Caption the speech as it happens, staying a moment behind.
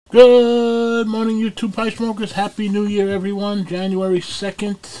Good morning, YouTube Pipe Smokers. Happy New Year, everyone. January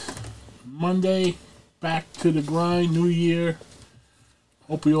 2nd, Monday. Back to the grind, New Year.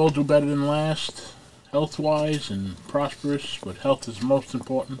 Hope we all do better than last, health-wise and prosperous, but health is most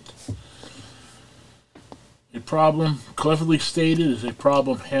important. A problem, cleverly stated, is a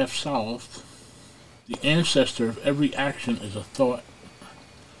problem half solved. The ancestor of every action is a thought.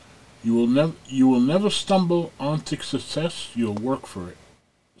 You will never stumble onto success, you'll work for it.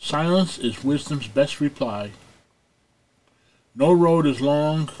 Silence is wisdom's best reply. No road is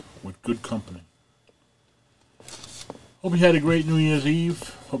long with good company. Hope you had a great New Year's Eve.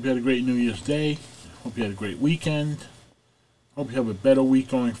 Hope you had a great New Year's Day. Hope you had a great weekend. Hope you have a better week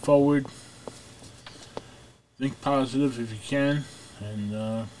going forward. Think positive if you can.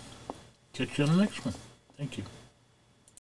 And catch you on the next one. Thank you.